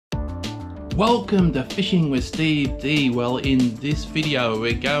Welcome to Fishing with Steve D. Well, in this video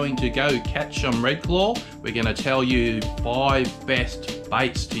we're going to go catch some redclaw. We're going to tell you 5 best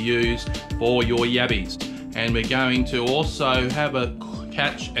baits to use for your yabbies, and we're going to also have a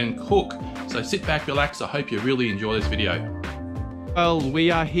catch and cook. So sit back, relax. I hope you really enjoy this video. Well,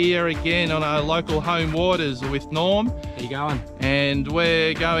 we are here again on our local home waters with Norm. How you going? And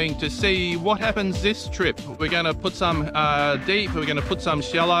we're going to see what happens this trip. We're going to put some deep, we're going to put some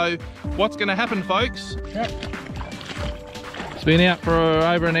shallow. What's going to happen, folks? Yep. It's been out for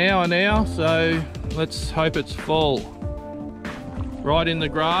over an hour now, so let's hope it's full. Right in the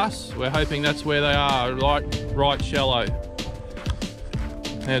grass, we're hoping that's where they are, right shallow.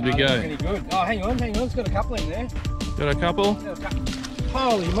 How'd we go? Pretty good. Oh, hang on, it's got a couple in there. Got a couple?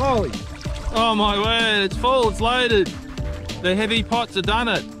 Holy moly! Oh my word, it's full, it's loaded. The heavy pots have done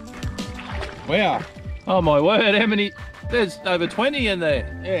it. Wow. Oh my word, how many? There's over 20 in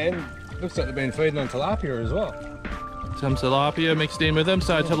there. Yeah, and looks like they've been feeding on tilapia as well. Some tilapia mixed in with them.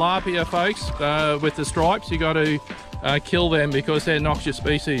 So tilapia, folks, with the stripes, you got to kill them because they're noxious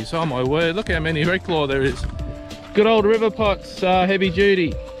species. Oh my word, look how many redclaw there is. Good old river pots, heavy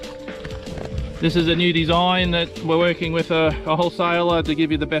duty. This is a new design that we're working with a wholesaler to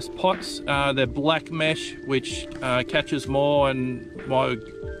give you the best pots. They're black mesh, which catches more, and my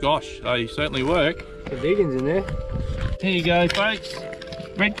gosh, they certainly work. The big ones in there. Here you go, folks.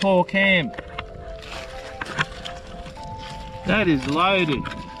 Redclaw cam. That is loaded.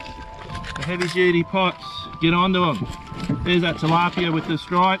 The heavy duty pots, get onto them. There's that tilapia with the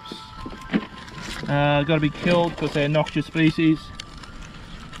stripes. Got to be killed because they're noxious species.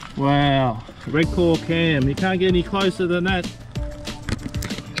 Wow, redclaw cam, you can't get any closer than that.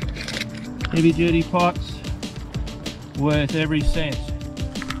 Heavy duty pots, worth every cent.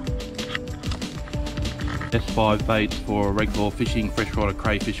 Best 5 baits for redclaw fishing, freshwater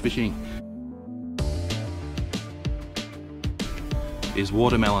crayfish fishing is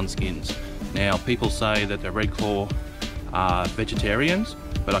watermelon skins. Now, people say that the redclaw are vegetarians,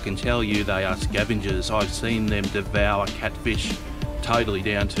 but I can tell you they are scavengers. I've seen them devour catfish totally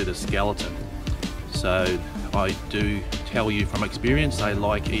down to the skeleton. So I do tell you from experience, they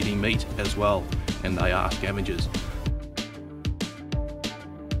like eating meat as well, and they are scavengers.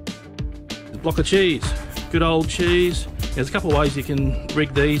 A block of cheese, good old cheese. There's a couple of ways you can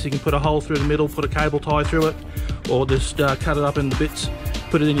rig these. You can put a hole through the middle, put a cable tie through it, or just cut it up into bits,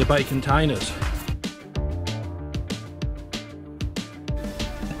 put it in your bait containers.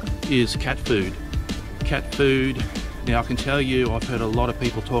 Is cat food. Cat food. Now I can tell you, I've heard a lot of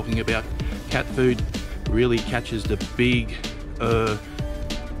people talking about cat food really catches the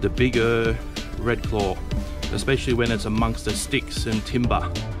bigger redclaw, especially when it's amongst the sticks and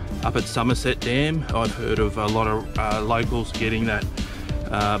timber. Up at Somerset Dam, I've heard of a lot of locals getting that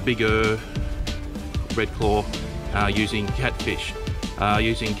bigger redclaw using catfish,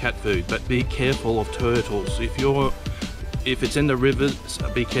 using cat food. But be careful of turtles. If it's in the rivers,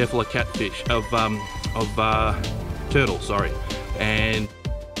 be careful of catfish, turtle, sorry. And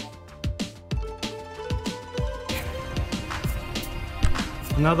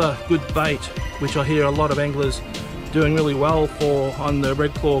another good bait, which I hear a lot of anglers doing really well for on the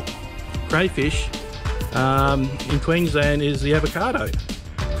redclaw crayfish in Queensland, is the avocado.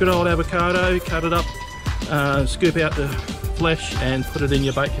 Good old avocado, cut it up, scoop out the flesh and put it in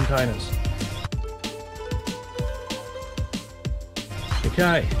your bait containers.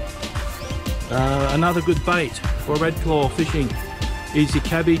 Okay, another good bait for redclaw fishing is your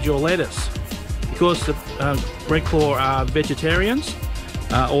cabbage or lettuce. Because the redclaw are vegetarians,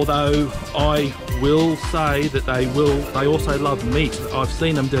 although I will say that they also love meat. I've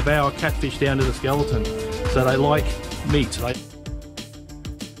seen them devour catfish down to the skeleton, so they like meat.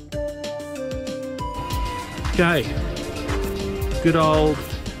 Okay, good old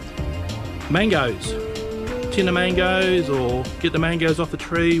mangoes. Tin of mangoes, or get the mangoes off the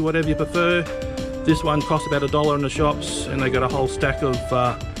tree, whatever you prefer. This one costs about $1 in the shops, and they got a whole stack of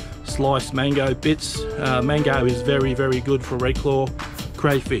sliced mango bits. Mango is very, very good for redclaw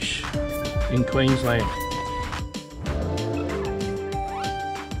crayfish in Queensland.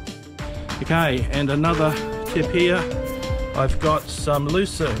 Okay, and another tip here, I've got some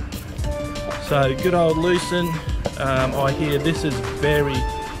lucerne. So good old lucerne, I hear this is very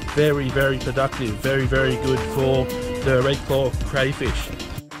productive, very good for the redclaw crayfish.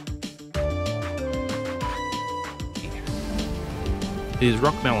 Is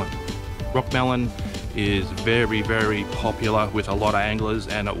rockmelon. Rockmelon is very popular with a lot of anglers,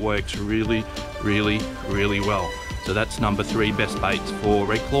 and it works really well. So that's number 3 best baits for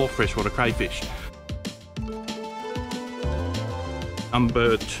redclaw freshwater crayfish.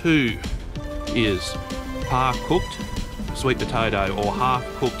 Number 2 is par cooked sweet potato or half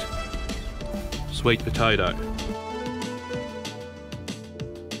cooked sweet potato.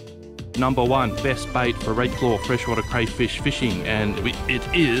 Number 1 best bait for redclaw freshwater crayfish fishing, and it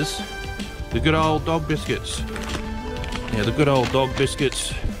is the good old dog biscuits. Now the good old dog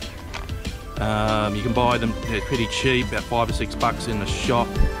biscuits, you can buy them, they're pretty cheap, about $5 or $6 in the shop.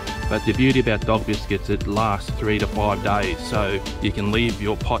 But the beauty about dog biscuits, it lasts 3 to 5 days, so you can leave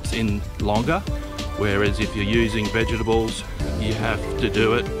your pots in longer. Whereas if you're using vegetables, you have to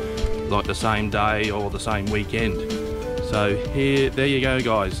do it like the same day or the same weekend. So there you go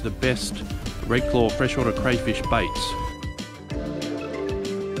guys, the best redclaw freshwater crayfish baits.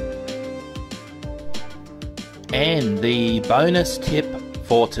 And the bonus tip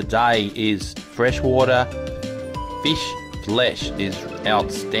for today is freshwater fish flesh is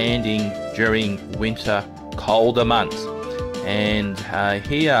outstanding during winter colder months. And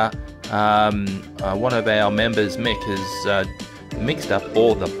here one of our members, Mick, has mixed up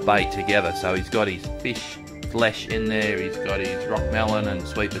all the bait together. So he's got his fish flesh in there, he's got his rock melon and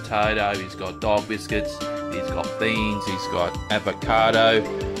sweet potato, he's got dog biscuits, he's got beans, he's got avocado,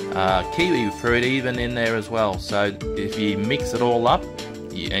 kiwi fruit even in there as well. So if you mix it all up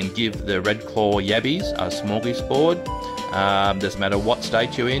and give the redclaw yabbies a smorgasbord, doesn't matter what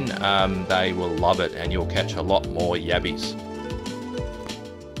state you're in, they will love it and you'll catch a lot more yabbies.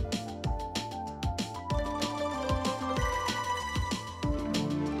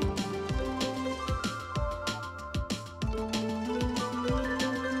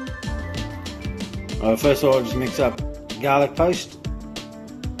 First of all, just mix up garlic paste,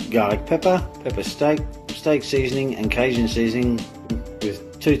 garlic pepper, pepper steak, steak seasoning and Cajun seasoning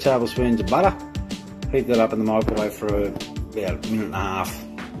with 2 tablespoons of butter. Heat that up in the microwave for about a minute and a half.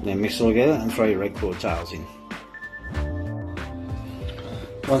 Then mix it all together and throw your redclaw tails in.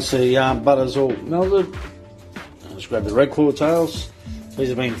 Once the butter's all melted, just grab the redclaw tails. These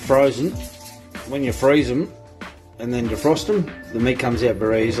have been frozen. When you freeze them and then defrost them, the meat comes out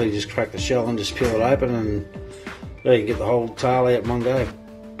very easily. You just crack the shell and just peel it open, and there you can get the whole tail out in one go.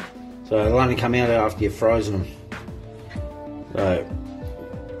 So they'll only come out after you've frozen them. So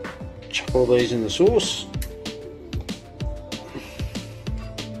chuck all these in the sauce.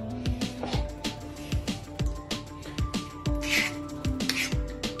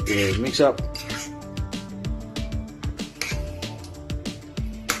 Yeah, mix up.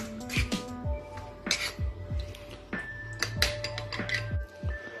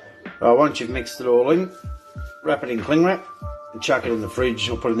 Once you've mixed it all in, wrap it in cling wrap and chuck it in the fridge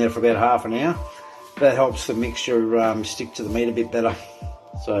or put it in there for about half an hour. That helps the mixture stick to the meat a bit better.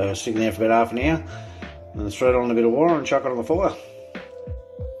 So stick it in there for about half an hour and then throw it on a bit of wire and chuck it on the fire.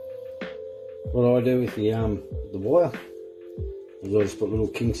 What I do with the wire is I just put little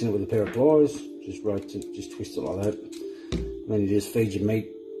kinks in it with a pair of pliers, just rotate, just twist it like that. And then you just feed your meat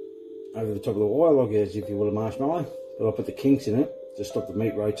over the top of the wire like as if you would a marshmallow. But I put the kinks in it to stop the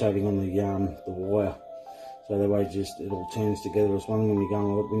meat rotating on the wire. So that way it all turns together as one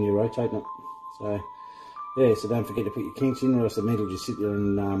when you're rotating it. So yeah, so don't forget to put your kinks in, or else the meat will just sit there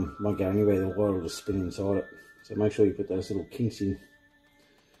and won't go anywhere. The wire will just spin inside it. So make sure you put those little kinks in.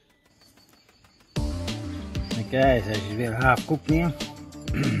 Okay, so she's about half cooked now.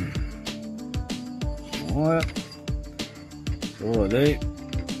 Alright, so all I do,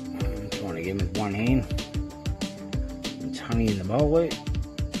 I'm trying to get them with one hand. It's honey in the bowl there.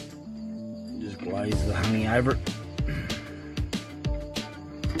 Just glaze the honey over it.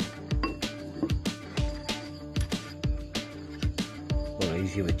 A lot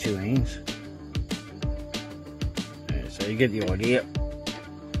easier with 2 hands. Yeah, so you get the idea.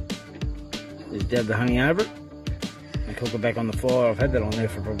 Just dab the honey over it and cook it back on the fire. I've had that on there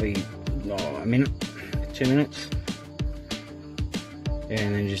for probably a minute, 2 minutes.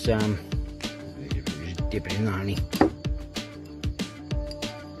 And then just dip it in the honey.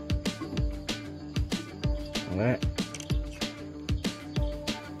 Like that.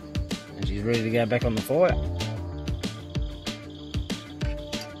 And she's ready to go back on the fire.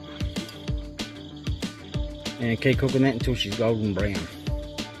 And keep cooking that until she's golden brown.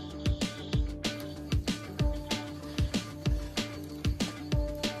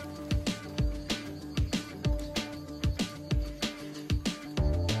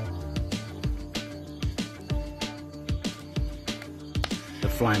 The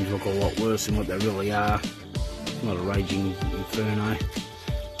flames look a lot worse than what they really are. It's not a raging inferno.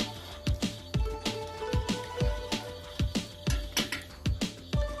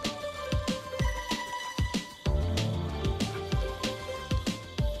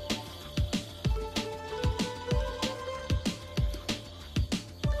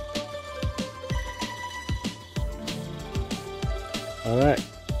 Alright,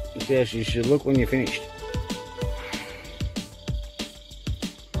 this is how she should look when you're finished.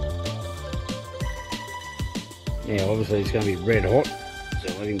 Yeah, obviously it's going to be red hot,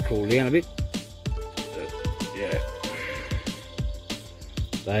 so let him cool down a bit. But, yeah,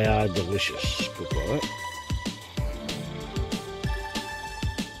 they are delicious, cooked like that.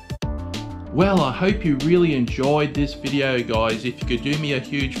 Well, I hope you really enjoyed this video, guys. If you could do me a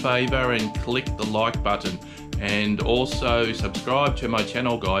huge favor and click the like button, and also subscribe to my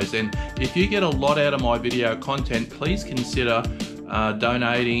channel, guys. And if you get a lot out of my video content, please consider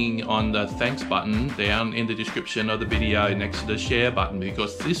donating on the thanks button down in the description of the video next to the share button,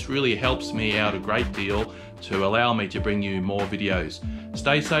 because this really helps me out a great deal to allow me to bring you more videos.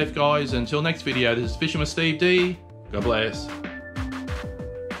 Stay safe, guys. Until next video, this is Fishing with Steve D. God bless.